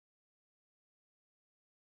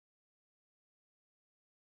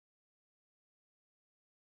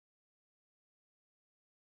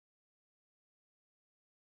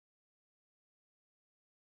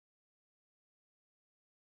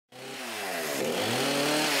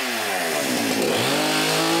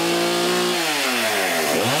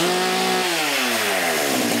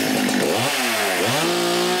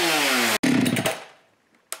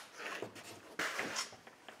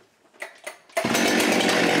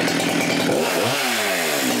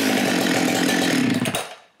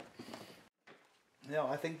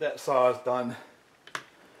think that saw is done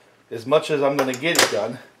as much as I'm going to get it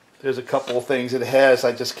done. There's a couple of things it has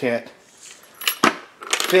I just can't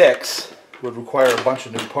fix. Would require a bunch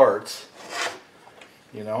of new parts,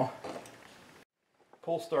 you know.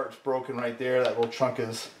 Pull start's broken right there. That little chunk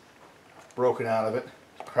is broken out of it.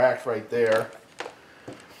 It's cracked right there.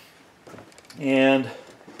 And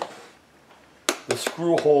the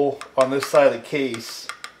screw hole on this side of the case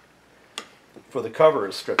for the cover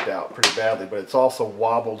is stripped out pretty badly, but it's also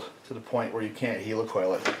wobbled to the point where you can't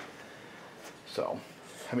helicoil it. So,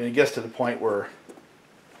 I mean, it gets to the point where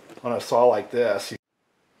on a saw like this,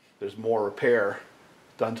 there's more repair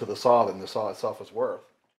done to the saw than the saw itself is worth.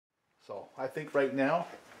 So I think right now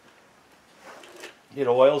it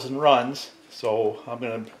oils and runs, so I'm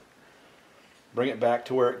going to bring it back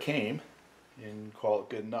to where it came and call it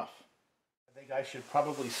good enough. I think I should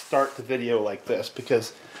probably start the video like this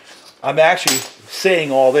because I'm actually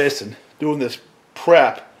saying all this and doing this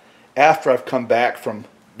prep after I've come back from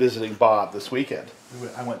visiting Bob this weekend.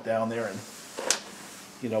 I went down there and,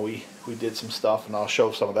 you know, we did some stuff, and I'll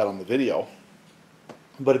show some of that on the video.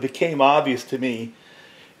 But it became obvious to me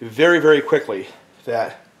very, very quickly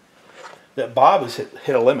that Bob has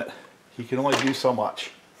hit a limit. He can only do so much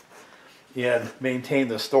and maintain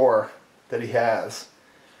the store that he has.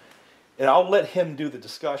 And I'll let him do the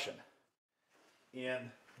discussion. And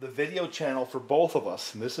the video channel for both of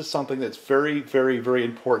us, and this is something that's very, very, very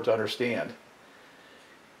important to understand.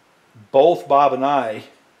 Both Bob and I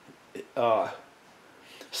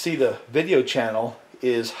see the video channel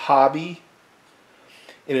is hobby,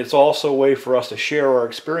 and it's also a way for us to share our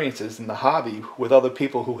experiences in the hobby with other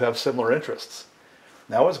people who have similar interests.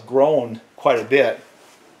 Now it's grown quite a bit,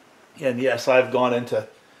 and yes, I've gone into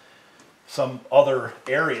some other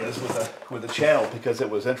areas with the channel because it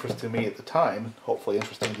was interesting to me at the time, hopefully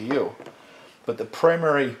interesting to you. But the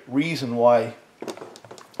primary reason why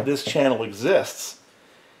this channel exists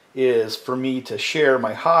is for me to share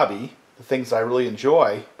my hobby, the things I really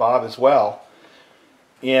enjoy, Bob as well,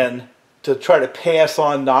 and to try to pass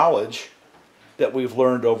on knowledge that we've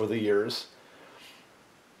learned over the years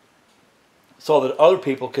so that other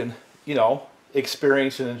people can, you know,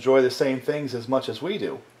 experience and enjoy the same things as much as we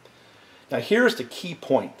do. Now here's the key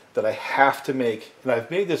point that I have to make, and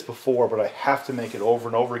I've made this before, but I have to make it over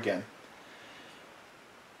and over again.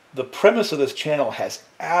 The premise of this channel has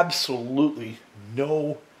absolutely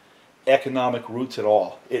no economic roots at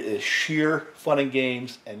all. It is sheer fun and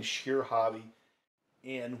games and sheer hobby.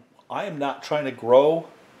 And I am not trying to grow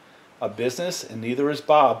a business, and neither is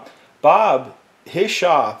Bob. Bob, his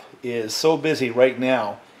shop is so busy right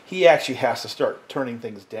now, he actually has to start turning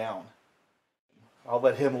things down. I'll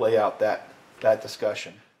let him lay out that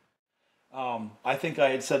discussion. I think I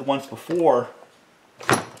had said once before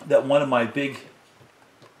that one of my big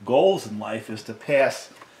goals in life is to pass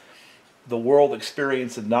the world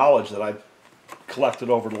experience and knowledge that I've collected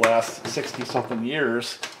over the last 60-something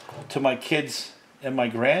years to my kids and my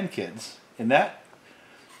grandkids. And that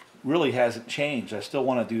really hasn't changed. I still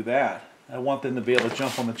want to do that. I want them to be able to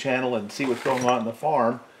jump on the channel and see what's going on in the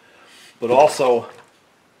farm, but also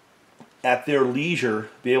at their leisure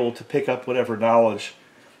be able to pick up whatever knowledge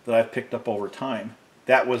that I've picked up over time.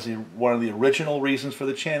 That was one of the original reasons for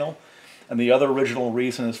the channel. And the other original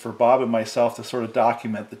reason is for Bob and myself to sort of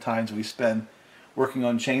document the times we spend working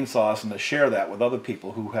on chainsaws and to share that with other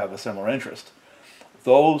people who have a similar interest.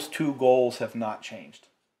 Those two goals have not changed.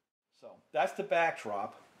 So that's the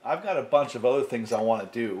backdrop. I've got a bunch of other things I want to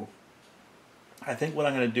do. I think what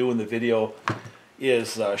I'm going to do in the video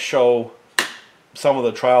is show some of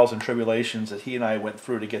the trials and tribulations that he and I went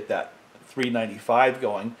through to get that 395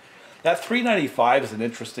 going. That 395 is an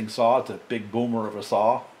interesting saw. It's a big boomer of a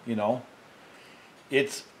saw, you know.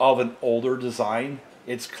 It's of an older design.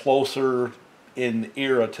 It's closer in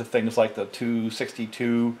era to things like the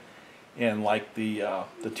 262 and like the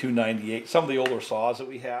 298, some of the older saws that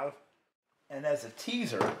we have. And as a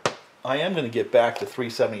teaser, I am going to get back to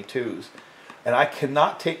 372s. And I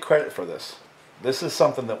cannot take credit for this. This is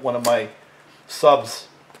something that one of my subs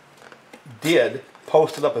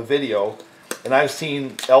posted up a video, and I've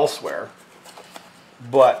seen elsewhere.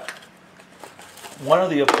 But one of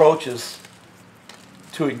the approaches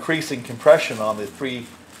to increasing compression on the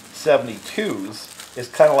 372s is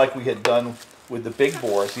kind of like we had done with the big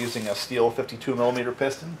bores using a steel 52mm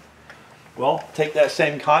piston. Well, take that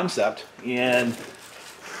same concept and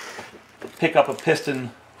pick up a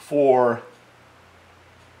piston for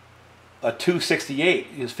a 268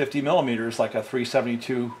 is 50mm like a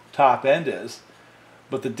 372 top end is,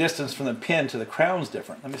 but the distance from the pin to the crown is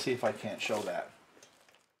different. Let me see if I can't show that.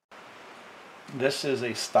 This is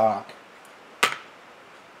a stock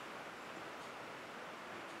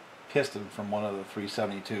piston from one of the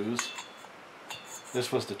 372s.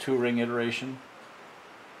 This was the 2-ring iteration.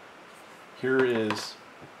 Here is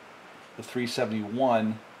the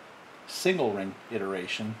 371 single ring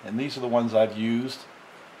iteration, and these are the ones I've used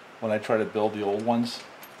when I try to build the old ones,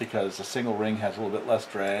 because the single ring has a little bit less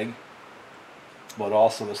drag, but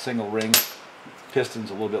also the single ring piston's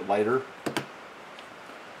a little bit lighter.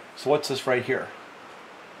 So what's this right here?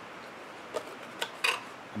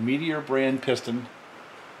 A Meteor brand piston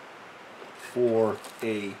for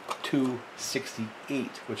a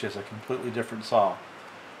 268, which is a completely different saw.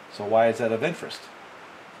 So why is that of interest?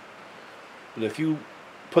 But if you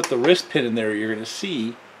put the wrist pin in there, you're going to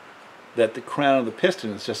see that the crown of the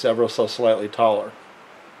piston is just ever so slightly taller.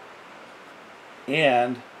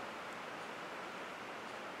 And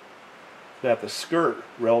that the skirt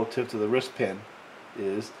relative to the wrist pin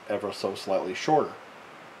is ever so slightly shorter.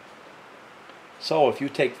 So if you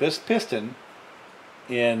take this piston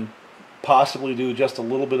and possibly do just a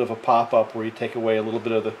little bit of a pop-up where you take away a little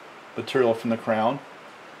bit of the material from the crown,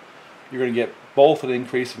 you're going to get both an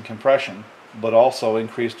increase in compression but also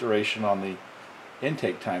increased duration on the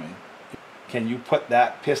intake timing. Can you put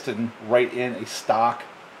that piston right in a stock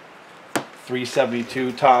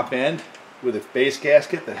 372 top end with a base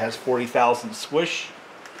gasket that has 40,000 swish?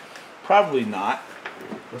 Probably not.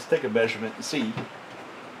 Let's take a measurement and see.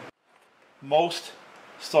 Most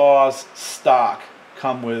saws stock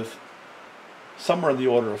come with somewhere in the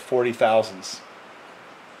order of 40,000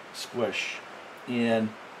 squish, and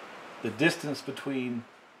the distance between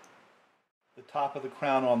the top of the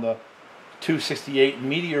crown on the 268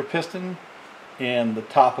 Meteor piston and the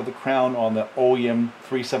top of the crown on the OEM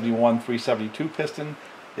 371, 372 piston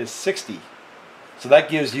is 60. So that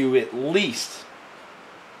gives you at least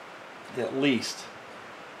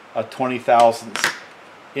a 20,000th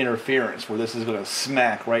interference, where this is going to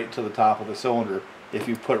smack right to the top of the cylinder if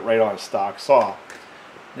you put it right on a stock saw.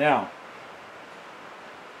 Now,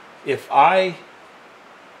 if I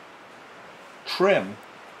trim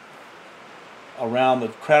around the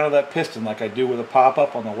crown of that piston like I do with a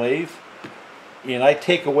pop-up on the lathe, and I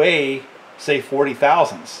take away, say,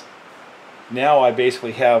 40,000ths, now I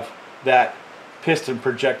basically have that piston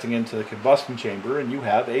projecting into the combustion chamber, and you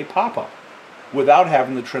have a pop-up without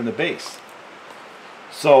having to trim the base.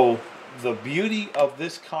 So the beauty of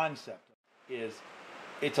this concept is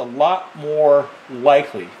it's a lot more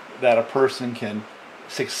likely that a person can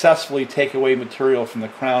successfully take away material from the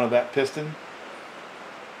crown of that piston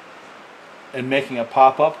and making a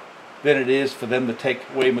pop-up than it is for them to take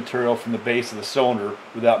away material from the base of the cylinder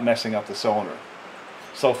without messing up the cylinder.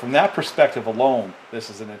 So from that perspective alone, this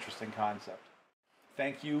is an interesting concept.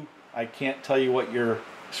 Thank you. I can't tell you what your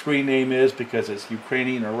screen name is because it's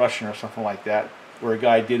Ukrainian or Russian or something like that, where a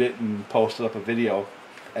guy did it and posted up a video.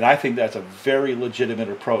 And I think that's a very legitimate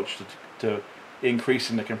approach to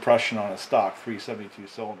increasing the compression on a stock 372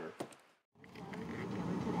 cylinder.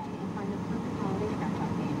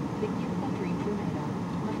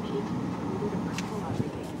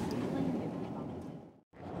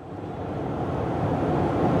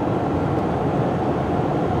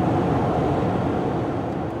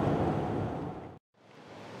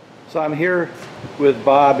 So I'm here with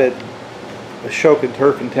Bob at Ashoka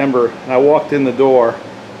Turf and Timber, and I walked in the door.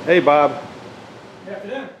 Hey Bob. Good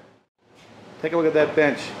afternoon. Take a look at that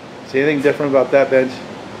bench. See anything different about that bench?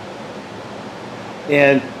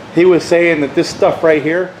 And he was saying that this stuff right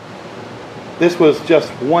here, this was just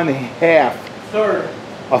a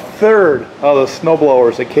third of the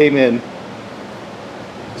snowblowers that came in.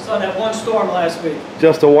 Just on that one storm last week.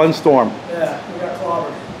 Just a one storm. Yeah, we got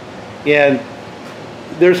clobbered. And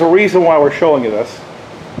there's a reason why we're showing you this.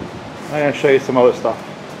 I'm going to show you some other stuff.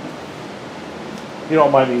 You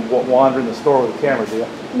don't mind me wandering the store with the camera, do you?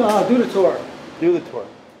 No, do the tour. Do the tour.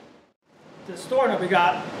 The storm that we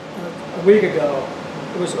got a week ago,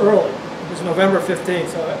 it was early. It was November 15th,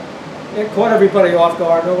 so it caught everybody off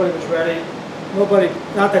guard. Nobody was ready. Nobody,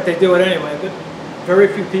 not that they do it anyway, but very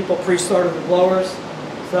few people pre-started the blowers.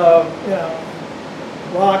 So, you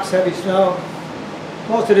know, rocks, heavy snow.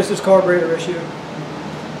 Most of this is carburetor issue.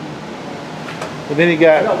 And then you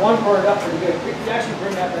got... I got one burned up pretty good. We can actually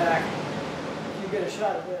bring that back if you get a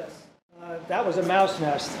shot of this. That was a mouse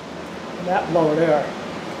nest, and that blower there.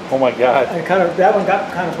 Oh my God. And that one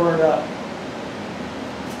got kind of burned up.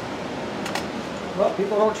 Well,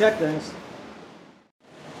 people don't check things.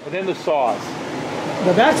 And then the saws.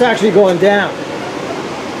 Now that's actually going down.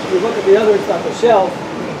 If you look at the other stuff, the shelf,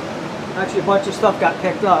 actually a bunch of stuff got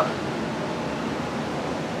picked up.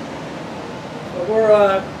 But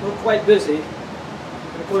we're quite busy.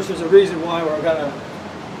 And of course there's a reason why we're going to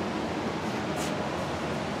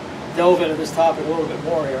delve into this topic a little bit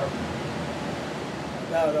more here.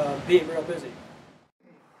 without being real busy.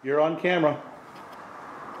 You're on camera.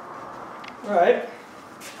 All right.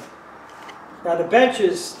 Now the bench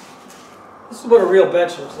this is what a real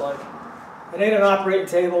bench looks like. It ain't an operating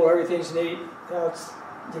table where everything's neat.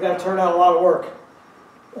 You got to turn out a lot of work.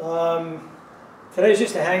 Today's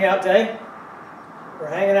just a hangout day. We're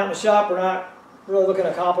hanging out in the shop. We're not really looking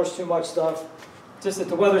to accomplish too much stuff. Just that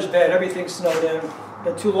the weather's bad. Everything's snowed in.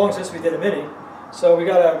 Been too long since we did a mini, so we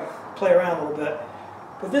got to play around a little bit.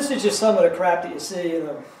 But this is just some of the crap that you see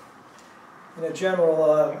in a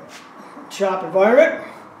general shop environment.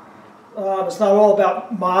 It's not all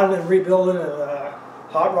about modding and rebuilding and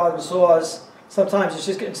hot rod and saws. Sometimes it's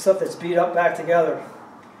just getting stuff that's beat up back together.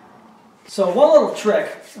 So one little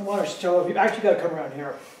trick I want to show you. Actually, got to come around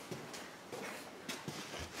here.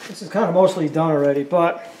 This is kind of mostly done already,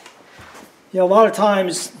 but you know, a lot of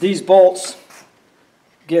times these bolts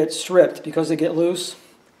get stripped because they get loose.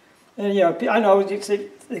 And you know, I know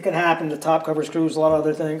it can happen to top cover screws, a lot of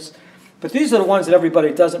other things. But these are the ones that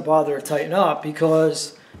everybody doesn't bother to tighten up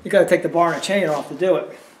because you got to take the bar and a chain off to do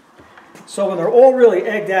it. So when they're all really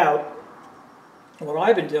egged out, what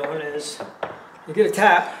I've been doing is you get a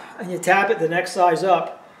tap and you tap it the next size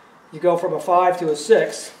up. You go from a 5 to a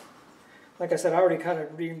 6. Like I said, I already kind of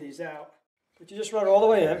reamed these out. But you just run it all the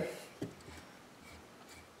way in.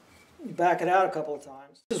 You back it out a couple of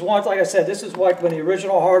times. This is one, like I said, this is like when the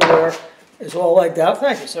original hardware is all egged out.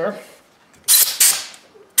 Thank you, sir.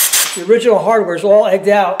 The original hardware is all egged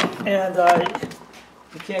out, and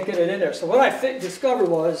you can't get it in there. So what I discovered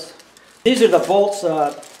was, these are the bolts,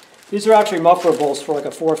 these are actually muffler bolts for like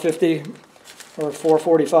a 450 or a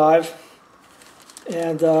 445.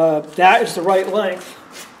 And that is the right length.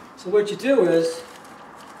 So what you do is,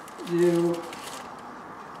 you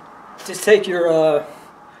just take your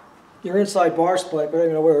inside bar spike, I don't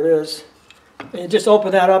even know where it is, and you just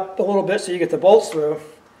open that up a little bit so you get the bolts through.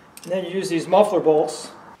 And then you use these muffler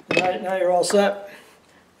bolts. And now you're all set.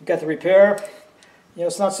 You've got the repair. You know,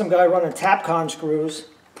 it's not some guy running Tapcon screws,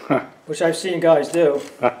 which I've seen guys do.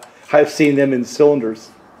 I've seen them in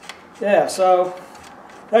cylinders. Yeah, so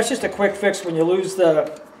that's just a quick fix when you lose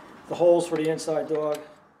the holes for the inside dog.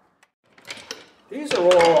 These are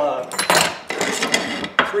all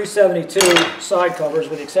 372 side covers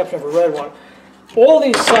with the exception of a red one. All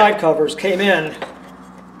these side covers came in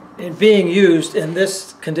being used in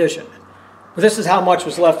this condition. But this is how much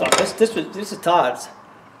was left on this is Todd's.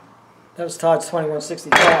 That was Todd's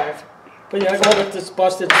 2165. But yeah, all this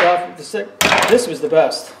busted stuff. This was the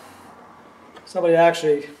best. Somebody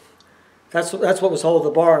actually, that's what was holding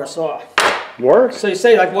the bar on a saw. Works. So you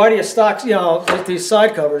say, like, why do you stock, you know, these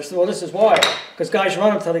side covers? Well, this is why. Because guys run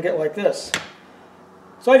them until they get like this.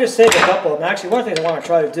 So I just saved a couple of them. Actually, one thing I want to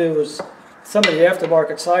try to do is some of the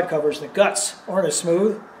aftermarket side covers, the guts aren't as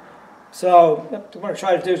smooth. So what I want to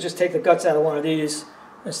try to do is just take the guts out of one of these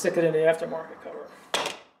and stick it in the aftermarket cover.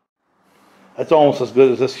 That's almost as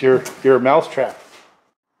good as this your mousetrap.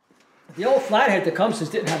 The old flathead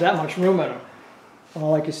Tecumsehs didn't have that much room in them.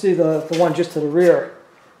 Like you see the one just to the rear.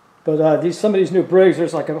 But some of these new Briggs,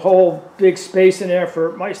 there's like a whole big space in there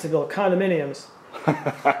for mice to build condominiums.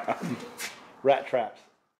 Rat traps.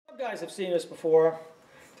 Some guys have seen this before.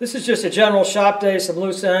 This is just a general shop day, some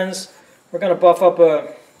loose ends. We're going to buff up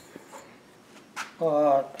a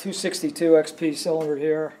 262 XP cylinder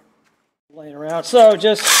here, laying around. So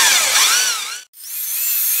just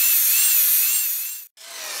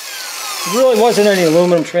there really wasn't any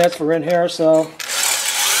aluminum transfer in here, so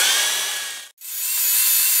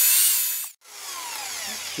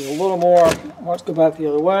do a little more. Let's go back the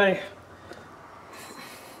other way.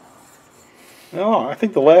 No, I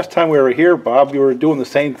think the last time we were here, Bob, you were doing the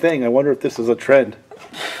same thing. I wonder if this is a trend.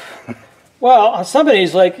 Well, on some of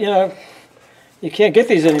these, like, you know, you can't get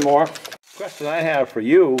these anymore. The question I have for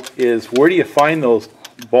you is, where do you find those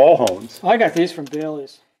ball hones? I got these from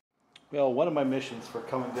Bailey's. Well, one of my missions for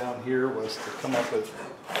coming down here was to come up with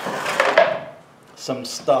some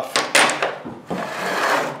stuff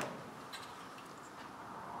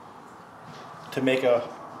to make a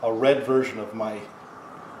red version of my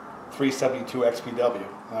 372 XPW.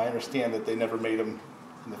 And I understand that they never made them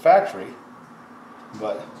in the factory,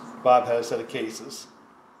 but Bob had a set of cases.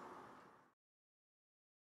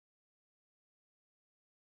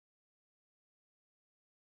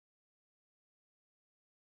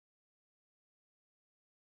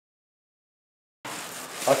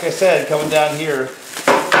 Like I said, coming down here,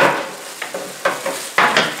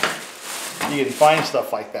 you can find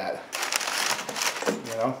stuff like that,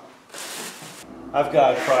 you know. I've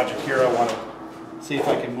got a project here I want to see if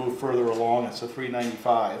I can move further along. It's a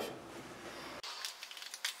 395.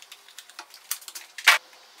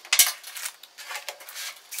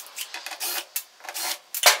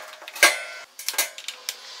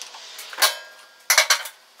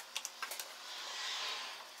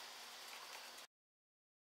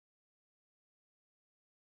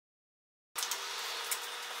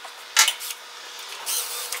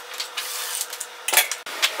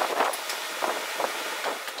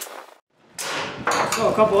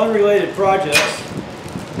 So a couple unrelated projects.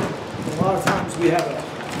 A lot of times we have a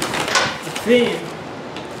theme.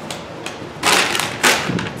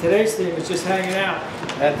 Today's theme is just hanging out.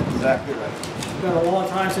 That's exactly right. It's been a long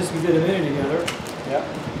time since we did a mini together. Yep.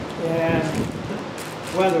 And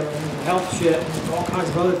weather and health shit and all kinds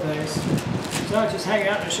of other things. So just hang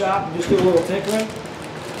out in the shop and just do a little tinkering.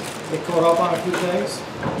 Get caught up on a few things.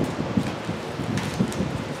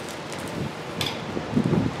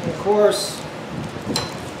 And of course,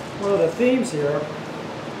 one of the themes here,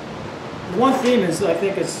 one theme is, I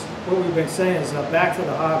think it's what we've been saying, is back to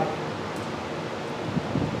the hobby.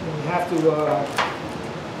 And you have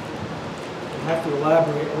to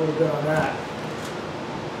elaborate a little bit on that.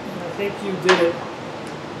 And I think you did it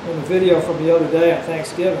in the video from the other day on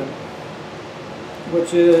Thanksgiving,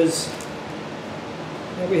 which is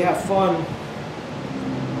that we have fun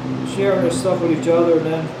sharing this stuff with each other, and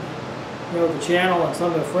then the channel and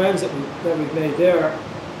some of the friends that we've made there.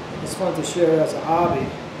 It's fun to share it as a hobby.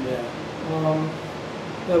 Yeah.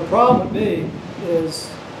 The problem with me is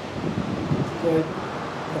that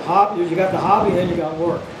you got the hobby and then you got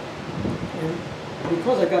work. And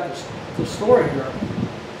because I got the story here,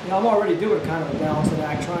 I'm already doing kind of a balancing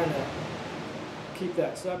act, trying to keep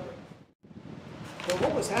that separate. But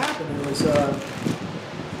what was happening was, and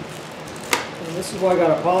this is why I got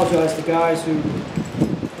to apologize to guys who,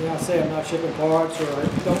 say I'm not shipping parts or I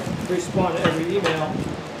don't respond to every email,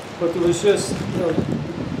 but there was just,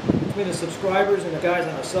 between the subscribers and the guys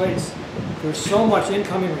on the sites, there's so much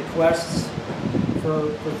incoming requests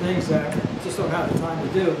for things that I just don't have the time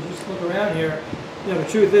to do. You just look around here, the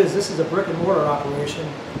truth is this is a brick and mortar operation.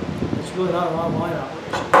 It's really not an online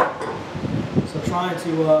operation. So trying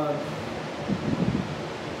to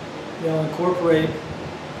incorporate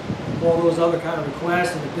all those other kind of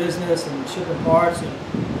requests in the business and shipping parts, and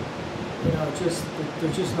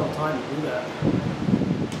there's just no time to do that.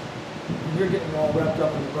 And you're getting all wrapped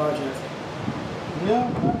up in the project. Yeah,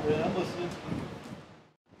 not really. I'm listening.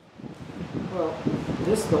 Well,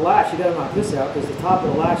 this is the latch. You got to knock this out because the top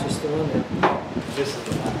of the latch is still in there. This is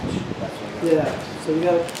the latch. That's what Yeah. So you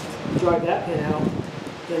got to drive that pin out,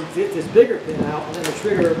 then get this bigger pin out, and then the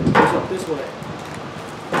trigger goes up this way.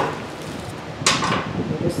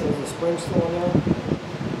 And this is the spring still in there.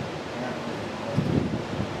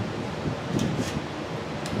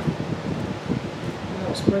 No,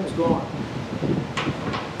 the spring's gone.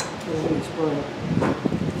 Spring.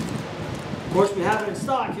 Of course, we have it in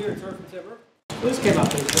stock here at Turf and Timber. This came out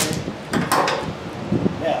pretty good.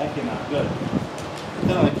 Yeah, that came out good.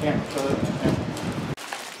 Then on the camera, show that on the camera.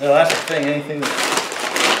 No, that's the thing. Anything that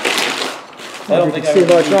I don't think I see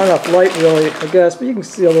much, not enough light really, I guess, but you can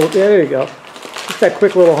see a little. Yeah, there you go. Just that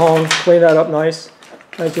quick little hone, clean that up nice.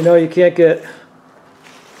 As you know, you can't get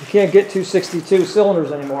 262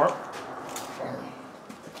 cylinders anymore.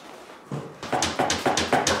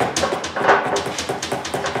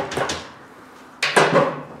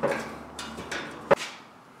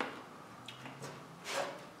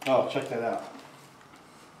 Oh, check that out.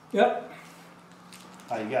 Yep.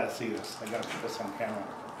 Oh, you gotta see this. I gotta put this on camera.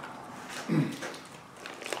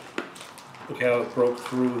 Look how it broke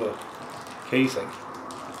through the casing.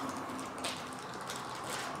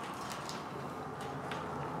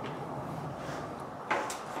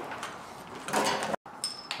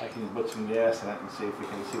 I can put some gas in it and see if we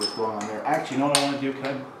can see what's going on there. Actually, you know what I want to do?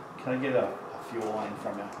 Can I get a fuel line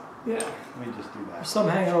from you? Yeah. Let me just do that. There's some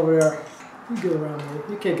hanging over there. You get around here.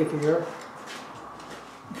 You can't get through here.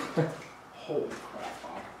 Holy crap.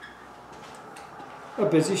 A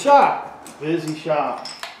busy shop. Busy shop.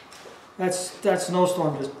 That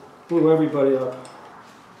snowstorm just blew everybody up.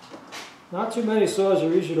 Not too many saws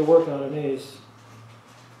are easy to work on in these.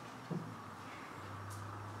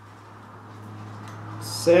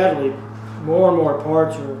 Sadly, more and more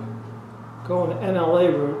parts are going the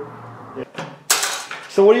NLA route. Yeah.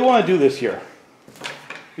 So what do you want to do this year?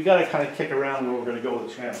 We got to kind of kick around where we're going to go with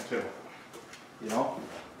the channel too. You know?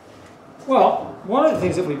 Well, one of the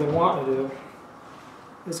things that we've been wanting to do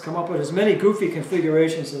is come up with as many goofy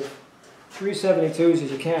configurations of 372s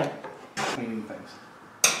as you can. Cleaning things.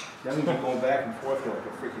 Then we've been going back and forth like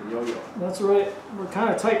a freaking yo-yo. That's right. We're kind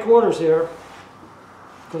of tight quarters here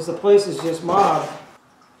because the place is just mobbed.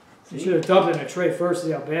 You should have dumped it in a tray first to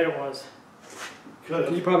see how bad it was. Could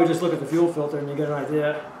have. You probably just look at the fuel filter and you get an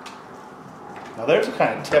idea. Now there's a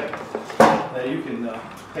kind of tip that you can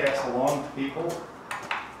pass along to people,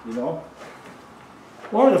 you know.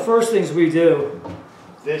 One of the first things we do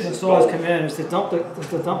This when is saws gold. come in is to dump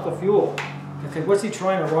the fuel. Okay, what's he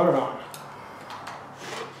trying to run it on?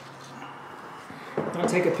 Now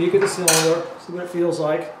take a peek at the cylinder, see what it feels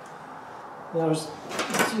like.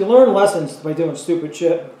 You learn lessons by doing stupid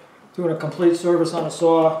shit, doing a complete service on a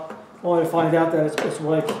saw, only to find out that it's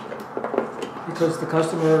like, because the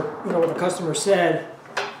customer, what the customer said,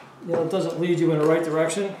 it doesn't lead you in the right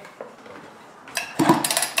direction.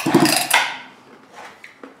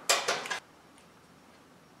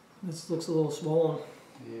 This looks a little swollen.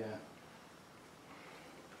 Yeah.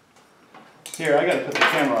 Here, I gotta put the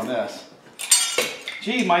camera on this.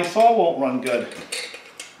 Gee, my saw won't run good.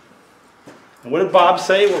 And what did Bob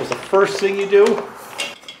say? What was the first thing you do?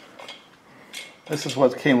 This is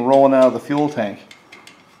what came rolling out of the fuel tank.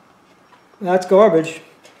 That's garbage.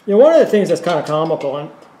 One of the things that's kind of comical,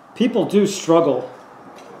 and people do struggle,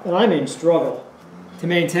 and I mean struggle, to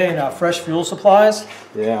maintain fresh fuel supplies.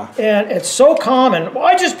 Yeah. And it's so common. Well,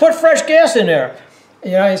 I just put fresh gas in there.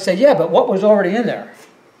 You say, yeah, but what was already in there?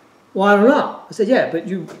 Well, I don't know. I said, yeah, but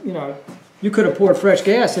you could have poured fresh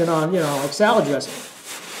gas in on, like salad dressing.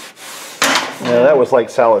 Yeah, that was like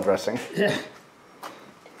salad dressing. Yeah.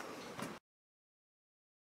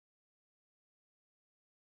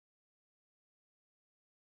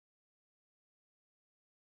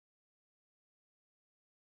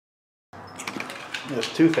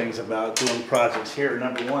 There's two things about doing projects here.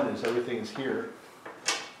 Number one is everything is here.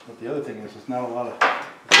 But the other thing is there's not a lot of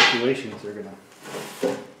situations they're gonna,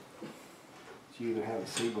 you either haven't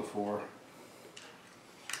seen before.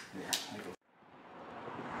 Here, I go.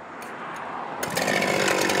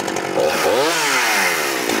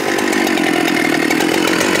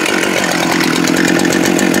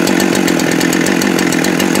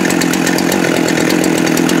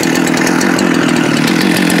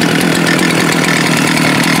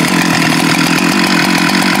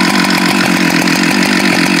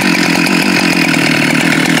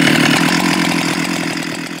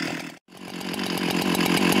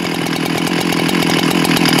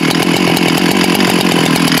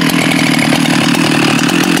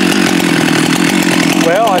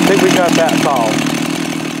 Well, I think we got that solved.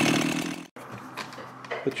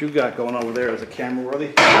 What you got going over there is a camera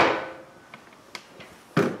worthy?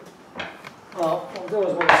 Well, that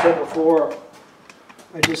was what I said before.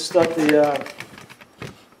 I just stuck the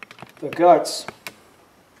guts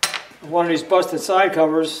of one of these busted side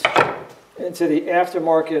covers into the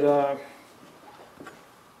aftermarket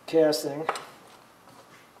casting.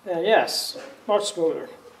 And yes, much smoother.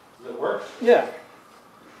 Does it work? Yeah.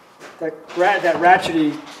 That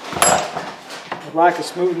ratchety lack of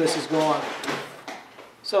smoothness is gone.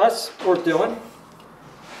 So that's worth doing.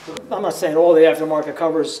 I'm not saying all the aftermarket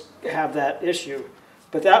covers have that issue,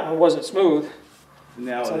 but that one wasn't smooth.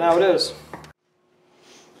 Now it is.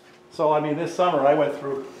 So, I mean, this summer I went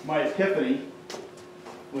through my epiphany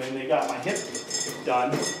when they got my hip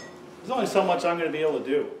done. There's only so much I'm going to be able to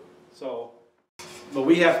do. So, but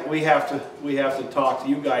we have to talk to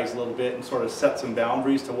you guys a little bit and sort of set some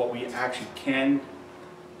boundaries to what we actually can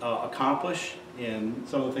accomplish and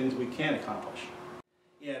some of the things we can accomplish.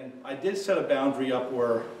 And I did set a boundary up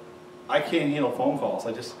where I can't handle phone calls.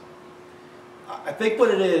 I think what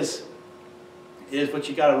it is what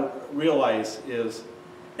you got to realize is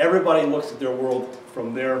everybody looks at their world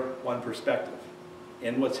from their one perspective.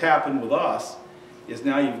 And what's happened with us is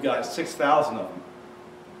now you've got 6,000 of them,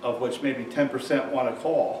 of which maybe 10% want to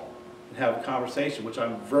call and have a conversation, which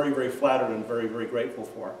I'm very, very flattered and very, very grateful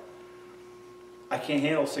for. I can't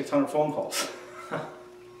handle 600 phone calls,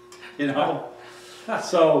 you know?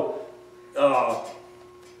 So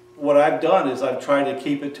what I've done is I've tried to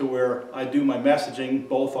keep it to where I do my messaging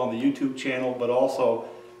both on the YouTube channel but also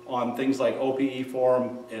on things like OPE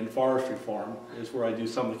forum and forestry forum is where I do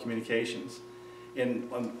some of the communications. And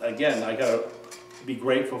again, I gotta be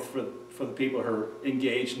grateful for the people who are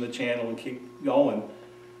engaged in the channel and keep going.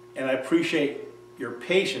 And I appreciate your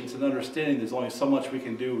patience and understanding there's only so much we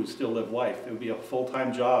can do to still live life. It would be a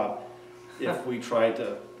full-time job if we tried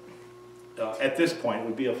to, at this point, it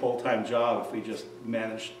would be a full-time job if we just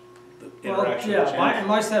managed the interaction with the channel. And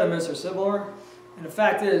my sentiments are similar. And the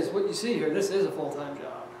fact is, what you see here, this is a full-time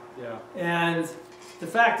job. Yeah. And the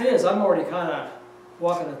fact is, I'm already kind of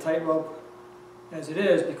walking a tightrope as it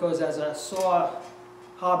is, because as a saw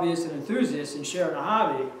hobbyist and enthusiast and sharing a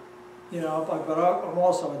hobby, you know, but I'm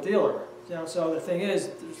also a dealer. You know, so the thing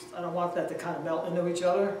is, I don't want that to kind of melt into each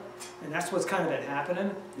other, and that's what's kind of been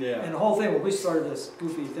happening. Yeah. And the whole thing, when we started this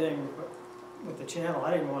goofy thing with the channel,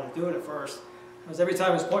 I didn't even want to do it at first, because every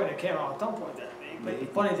time I was pointing at the camera, oh, don't point that at me. But the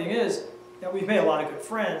funny thing is, that we've made a lot of good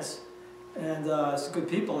friends, and some good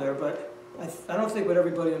people there, but I don't think what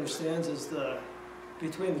everybody understands is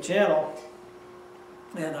between the channel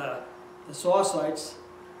and the saw sites,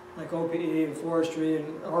 like OPE and forestry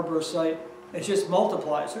and arborist site, it just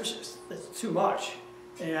multiplies. It's too much.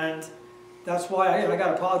 And that's why I got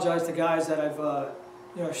to apologize to guys that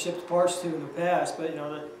I've shipped parts to in the past, but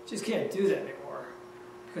just can't do that anymore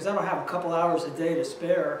because I don't have a couple hours a day to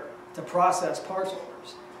spare to process parts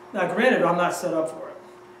orders. Now, granted, I'm not set up for it.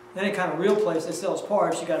 Any kind of real place that sells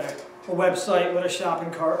parts, you got a website with a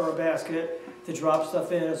shopping cart or a basket to drop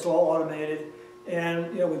stuff in. It's all automated,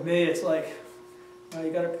 and with me, it's like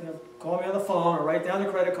you got to call me on the phone or write down the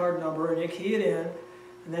credit card number, and you key it in,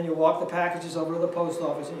 and then you walk the packages over to the post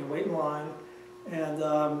office and you wait in line. And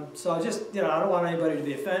so I just, I don't want anybody to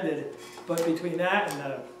be offended, but between that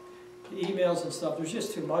and the emails and stuff, there's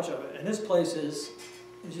just too much of it. And this place is,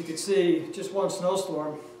 as you can see, just one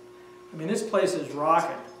snowstorm. I mean, this place is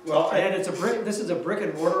rocking. Well, and this is a brick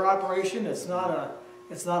and mortar operation. It's not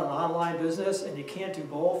an online business, and you can't do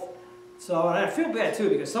both. So, and I feel bad too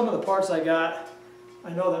because some of the parts I got, I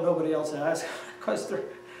know that nobody else has,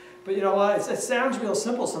 but you know what? It sounds real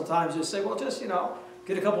simple sometimes. You say, well, just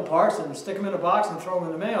get a couple parts and stick them in a box and throw them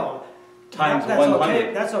in the mail. Times that's 100.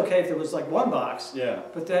 okay. That's okay if there was like one box. Yeah.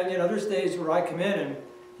 But then there's days where I come in and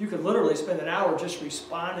you could literally spend an hour just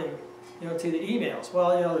responding, to the emails. Well,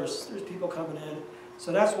 there's people coming in,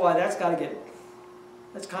 so that's why that's kind of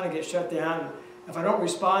get shut down. If I don't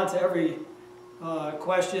respond to every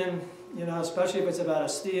question, especially if it's about a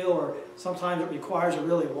steal or sometimes it requires a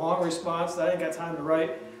really long response that I ain't got time to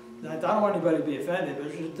write. I don't want anybody to be offended,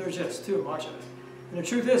 but there's just too much of it. And the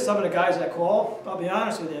truth is, some of the guys that call, I'll be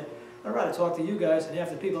honest with you, I'd rather talk to you guys than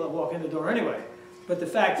half the people that walk in the door anyway. But the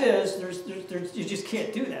fact is, you just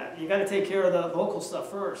can't do that. You got to take care of the local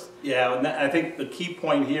stuff first. Yeah, and I think the key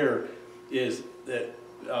point here is that,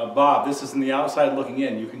 Bob, this is in the outside looking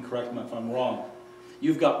in. You can correct me if I'm wrong.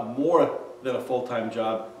 You've got more than a full-time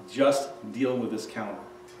job just dealing with this counter.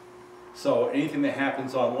 So anything that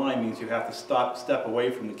happens online means you have to step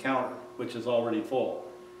away from the counter, which is already full,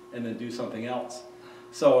 and then do something else.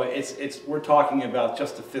 So we're talking about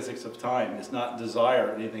just the physics of time. It's not desire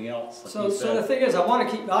or anything else. Like so the thing is, I want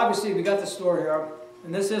to keep, obviously we got the store here,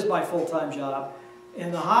 and this is my full-time job.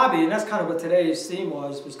 And the hobby, and that's kind of what today's theme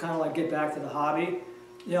was kind of like get back to the hobby.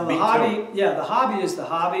 The hobby is the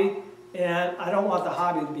hobby, and I don't want the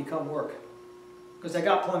hobby to become work. Because I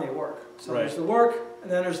got plenty of work. So there's the work,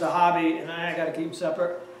 and then there's the hobby, and I got to keep them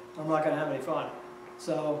separate. I'm not going to have any fun.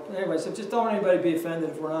 So anyway, so just don't want anybody to be offended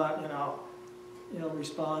if we're not,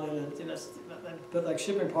 responding. And, but like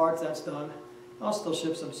shipping parts, that's done. I'll still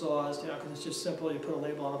ship some saws, because it's just simple. You put a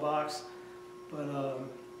label on the box. But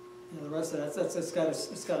the rest of that, it's got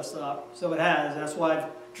to stop. So it has. That's why I've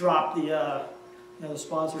dropped the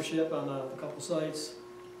sponsorship on a couple sites.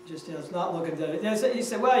 Just it's not looking to. You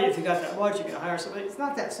say, well, if you got that much, you can hire somebody. It's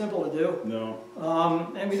not that simple to do. No.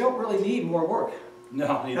 And we don't really need more work. No.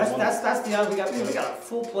 That's the we got a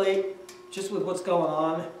full plate just with what's going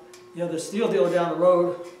on. The steel dealer down the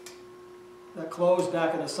road that closed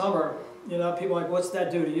back in the summer. People are like, what's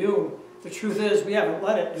that do to you? The truth is, we haven't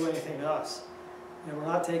let it do anything to us. We're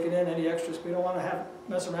not taking in any extras. We don't want to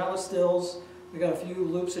mess around with stills. We got a few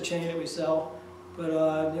loops of chain that we sell. But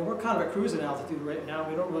we're kind of at cruising altitude right now.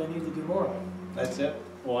 We don't really need to do more. That's it.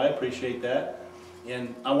 Well, I appreciate that.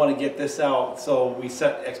 And I want to get this out so we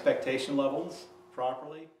set expectation levels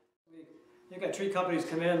properly. You've got tree companies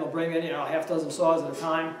come in, they'll bring in, a half dozen saws at a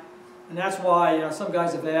time. And that's why, some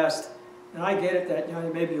guys have asked, and I get it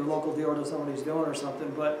that, maybe your local dealer doesn't know what he's doing or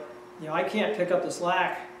something, but, I can't pick up the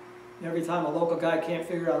slack every time a local guy can't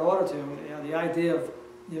figure out auto-tune. The idea of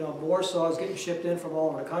more saws getting shipped in from all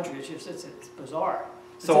over the country. It's bizarre.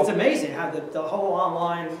 It's amazing how the whole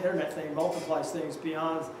online internet thing multiplies things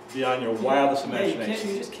beyond your wildest imagination.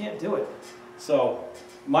 You just can't do it. So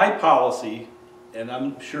my policy, and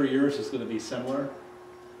I'm sure yours is going to be similar,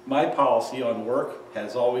 my policy on work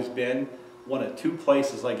has always been one of two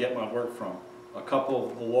places I get my work from. A couple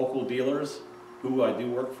of the local dealers who I do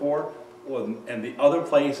work for, and the other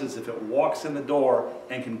place is if it walks in the door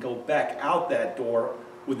and can go back out that door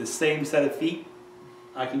with the same set of feet,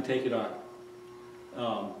 I can take it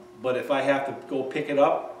on. But if I have to go pick it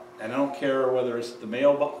up, and I don't care whether it's the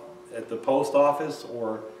mail at the post office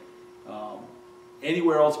or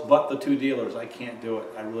anywhere else but the two dealers, I can't do it.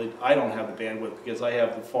 I don't have the bandwidth because I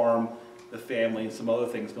have the farm, the family, and some other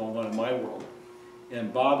things going on in my world.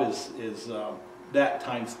 And Bob is that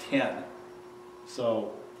times 10.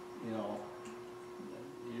 So,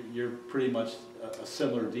 you're pretty much a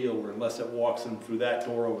similar deal where unless it walks in through that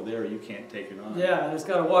door over there, you can't take it on. Yeah, and it's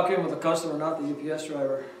got to walk in with the customer, not the UPS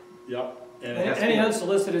driver. Yep. And any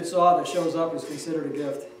unsolicited saw that shows up is considered a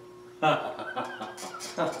gift.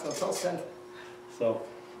 So I'll send. So,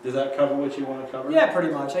 does that cover what you want to cover? Yeah,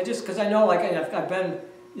 pretty much. Because I know, like, I've been,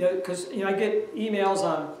 because, I get emails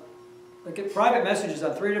I get private messages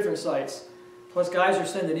on 3 different sites. Plus guys are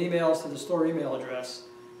sending emails to the store email address.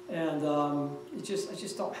 And I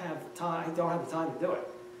just don't have time. I don't have the time to do it.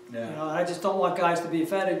 Yeah. You know, I just don't want guys to be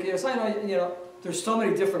offended because I know, you know, there's so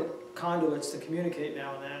many different conduits to communicate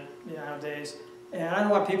now and then, you know, nowadays. And I don't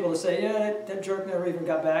want people to say, yeah, that jerk never even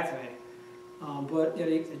got back to me. But you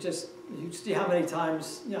know, you see how many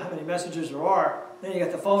times, you know, how many messages there are. Then you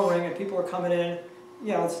got the phone ring and people are coming in.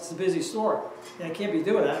 You know, it's a busy store. And I can't be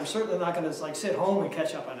doing that. I'm certainly not going to like sit home and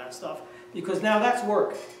catch up on that stuff because now that's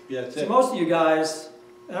work. Yeah, that's so it. Most of you guys,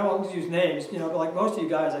 and I won't use names, you know, but like most of you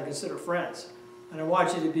guys I consider friends. And I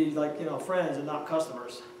want you to be like, you know, friends and not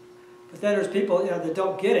customers. But then there's people, you know, that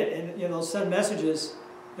don't get it, and you know, they'll send messages,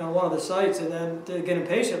 you know, on one of the sites, and then they get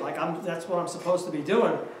impatient, like that's what I'm supposed to be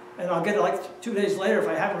doing, and I'll get it like 2 days later if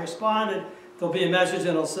I haven't responded. There'll be a message and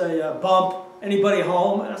it'll say, bump, anybody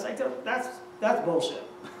home? And I was like, that's bullshit.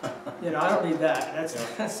 You know, I don't need that.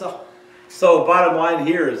 That's So bottom line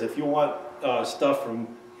here is, if you want stuff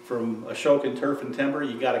from Ashoka Turf and Timber,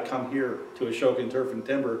 you got to come here to Ashoka Turf and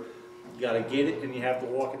Timber. You got to get it, and you have to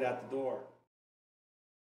walk it out the door.